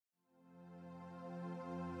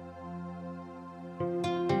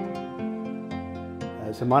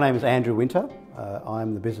So my name is Andrew Winter.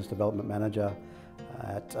 I'm the Business Development Manager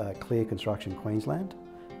at Clear Construction Queensland,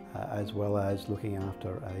 as well as looking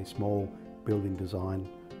after a small building design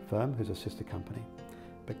firm who's a sister company.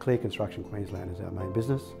 But Clear Construction Queensland is our main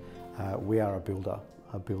business. We are a builder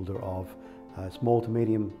of small to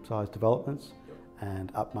medium sized developments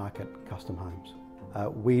and upmarket custom homes.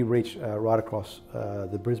 We reach right across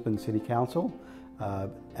the Brisbane City Council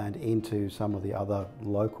and into some of the other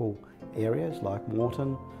local areas like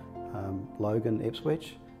Moreton, Logan,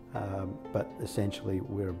 Ipswich, but essentially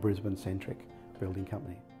we're a Brisbane-centric building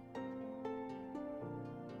company.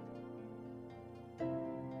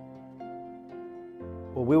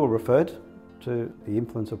 Well, we were referred to the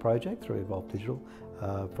Influencer project through Evolve Digital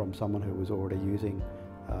from someone who was already using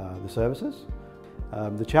the services.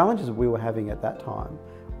 The challenges that we were having at that time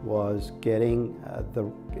was getting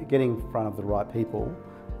in front of the right people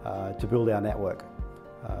to build our network.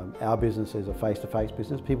 Our business is a face-to-face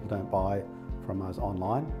business. People don't buy from us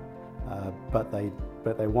online, but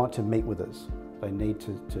they want to meet with us. They need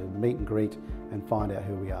to meet and greet and find out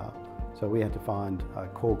who we are. So we had to find a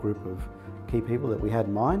core group of key people that we had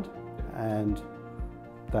in mind, and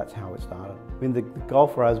that's how it started. I mean, the goal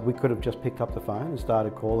for us, we could have just picked up the phone and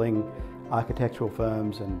started calling architectural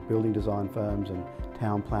firms and building design firms and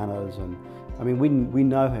town planners, and I mean, we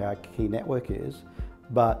know who our key network is,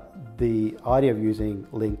 but the idea of using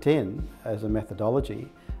LinkedIn as a methodology,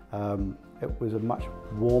 it was a much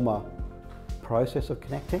warmer process of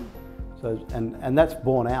connecting. So, and that's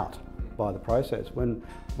borne out by the process. When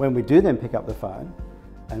we do then pick up the phone,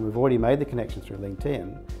 and we've already made the connection through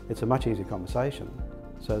LinkedIn, it's a much easier conversation.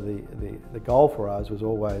 So the goal for us was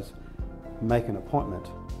always make an appointment,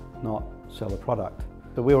 not sell a product.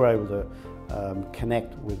 So we were able to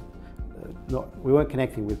connect with, we weren't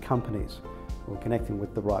connecting with companies, we were connecting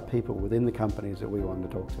with the right people within the companies that we wanted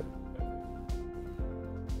to talk to.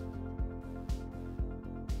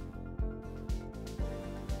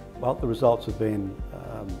 Well, the results have been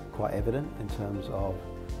quite evident in terms of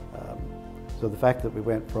so the fact that we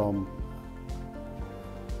went from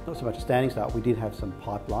not so much a standing start, we did have some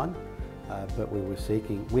pipeline, but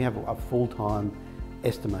we have a full-time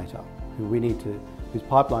estimator whose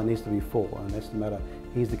pipeline needs to be full. An estimator,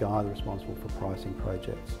 he's the guy that's responsible for pricing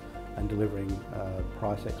projects and delivering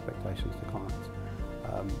price expectations to clients.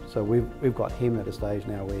 So we've got him at a stage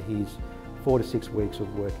now where he's 4 to 6 weeks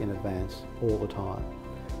of work in advance all the time.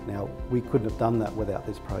 Now, we couldn't have done that without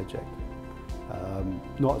this project,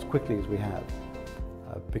 not as quickly as we have,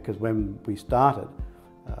 because when we started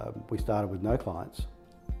with no clients.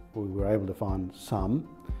 We were able to find some,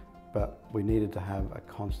 but we needed to have a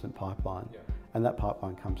constant pipeline, and that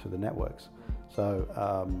pipeline comes through the networks. So,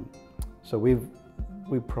 so we've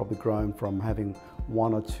probably grown from having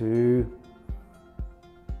 1 or 2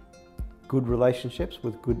 good relationships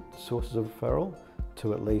with good sources of referral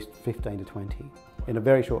to at least 15 to 20 in a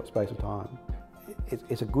very short space of time.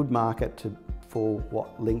 It's a good market for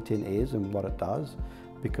what LinkedIn is and what it does,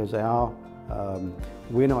 because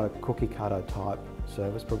we're not a cookie cutter type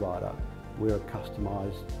service provider. We're a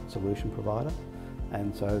customised solution provider,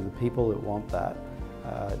 and so the people that want that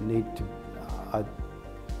need to, I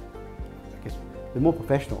guess, they're more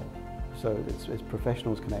professional. So it's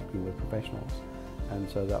professionals connecting with professionals, and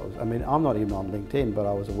so that was. I mean, I'm not even on LinkedIn, but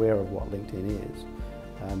I was aware of what LinkedIn is,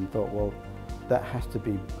 and thought, well, that has to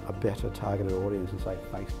be a better targeted audience than say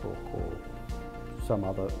Facebook or some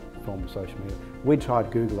other form of social media. We tried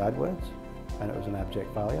Google AdWords, and it was an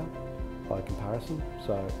abject failure by comparison.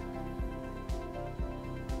 So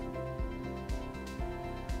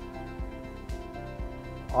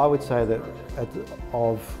I would say that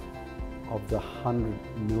of the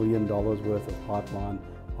 $100 million worth of pipeline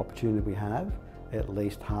opportunity we have, at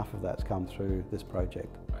least half of that's come through this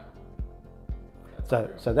project. So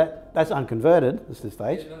that's unconverted at this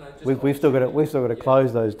stage. We've still got to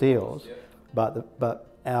close those deals, but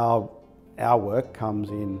our work comes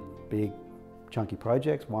in big chunky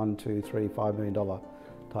projects, $1, $2, $3, $5 million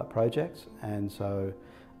type projects, and so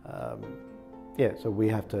so we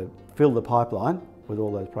have to fill the pipeline with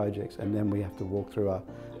all those projects, and then we have to walk through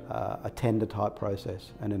a tender type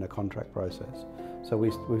process and then a contract process. So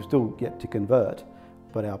we've still yet to convert,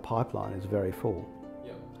 but our pipeline is very full.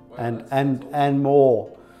 And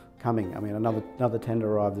more coming. I mean, another tender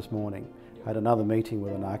arrived this morning. Had another meeting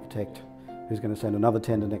with an architect who's going to send another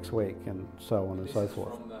tender next week, and so on and so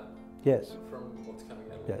forth. From that, yes. From what's coming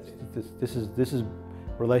out. Yes. This is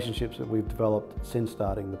relationships that we've developed since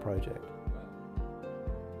starting the project.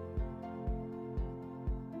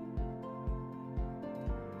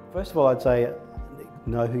 First of all, I'd say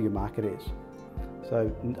know who your market is.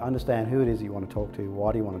 So understand who it is that you want to talk to,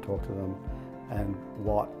 why do you want to talk to them, and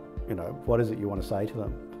what is it you want to say to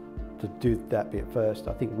them, to do that bit first.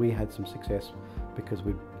 I think we had some success because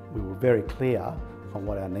we were very clear on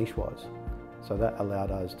what our niche was. So that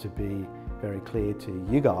allowed us to be very clear to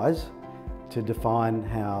you guys to define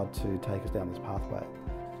how to take us down this pathway.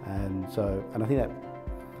 And I think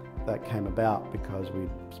that came about because we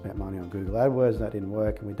spent money on Google AdWords, that didn't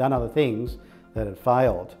work, and we'd done other things that had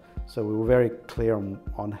failed. So we were very clear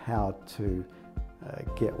on how to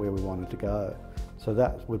get where we wanted to go. So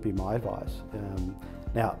that would be my advice.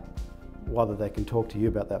 Now, whether they can talk to you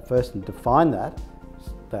about that first and define that,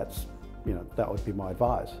 that would be my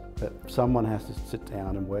advice. But someone has to sit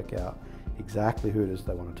down and work out exactly who it is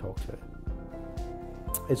they want to talk to.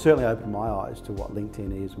 It certainly opened my eyes to what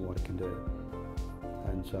LinkedIn is and what it can do.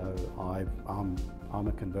 And so I'm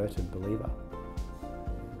a converted believer.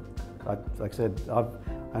 Like I said,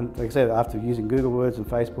 after using Google Words and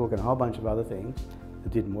Facebook and a whole bunch of other things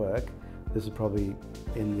that didn't work, this is probably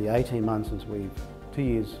in the 18 months since 2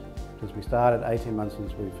 years since we started, 18 months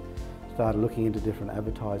since we've started looking into different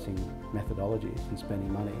advertising methodologies and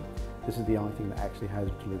spending money, this is the only thing that actually has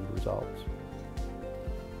delivered results.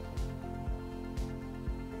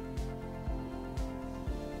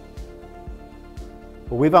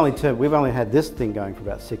 Well, we've only had this thing going for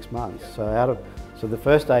about 6 months. So the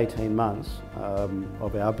first 18 months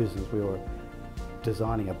of our business, we were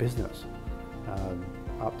designing a business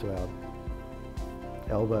up to our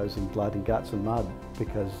elbows in blood and guts and mud,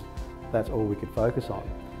 because that's all we could focus on.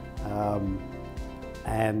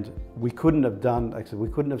 And we couldn't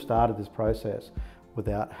have started this process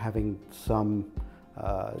without having some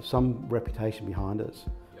reputation behind us.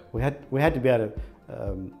 We had to be able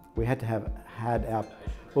to. We had to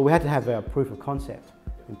have our proof of concept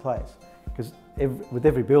in place, because with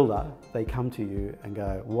every builder, they come to you and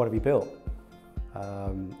go, "What have you built?"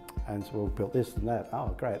 And so we've built this and that.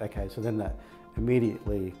 Oh, great. Okay, so then that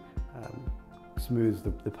immediately smooths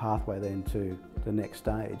the pathway then to the next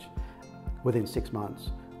stage. Within 6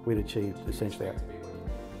 months, we'd achieved essentially.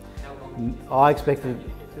 I expected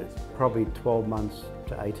probably 12 months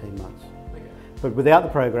to 18 months, but without the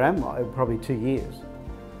program, probably 2 years.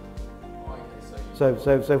 So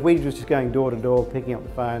if we were just going door to door, picking up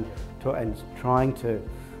the phone, and trying to,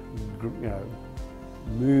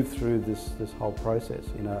 move through this whole process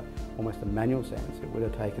in almost a manual sense, it would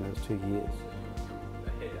have taken us 2 years.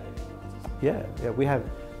 Yeah, we have,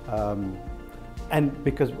 and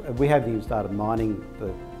because we haven't even started mining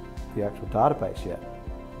the actual database yet.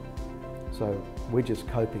 So we're just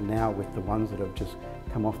coping now with the ones that have just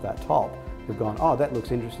come off that top. We've gone, oh, that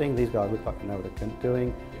looks interesting. These guys look like they know what they're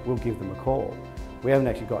doing. We'll give them a call. We haven't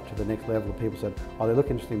actually got to the next level of people said, oh, they look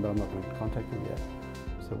interesting, but I'm not going to contact them yet.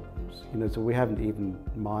 So, so we haven't even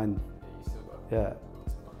mined. Yeah.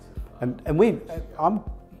 And I'm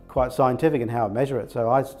quite scientific in how I measure it. So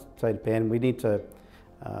I say to Ben, we need to,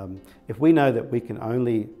 if we know that we can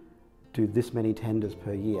only do this many tenders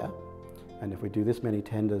per year, and if we do this many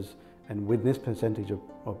tenders and with this percentage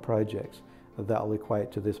of projects, that will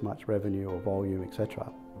equate to this much revenue or volume,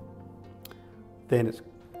 etc. Then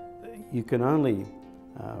you can only,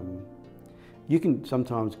 you can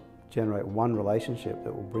sometimes generate one relationship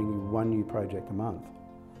that will bring you one new project a month.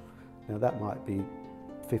 Now that might be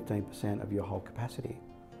 15% of your whole capacity,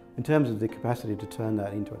 in terms of the capacity to turn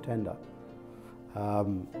that into a tender.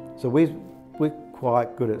 So we're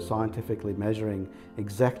quite good at scientifically measuring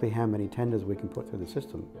exactly how many tenders we can put through the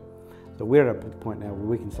system. So we're at a point now where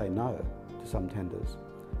we can say no to some tenders.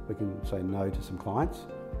 We can say no to some clients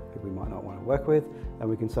that we might not want to work with, and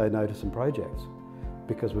we can say no to some projects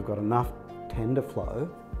because we've got enough tender flow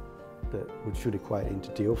that should equate into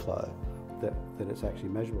deal flow that it's actually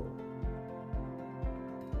measurable.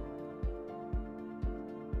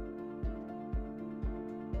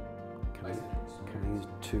 Can I use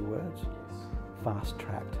 2 words?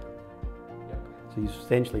 Fast-tracked. Yep. So you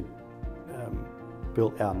essentially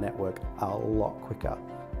built our network a lot quicker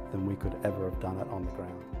than we could ever have done it on the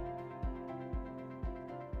ground.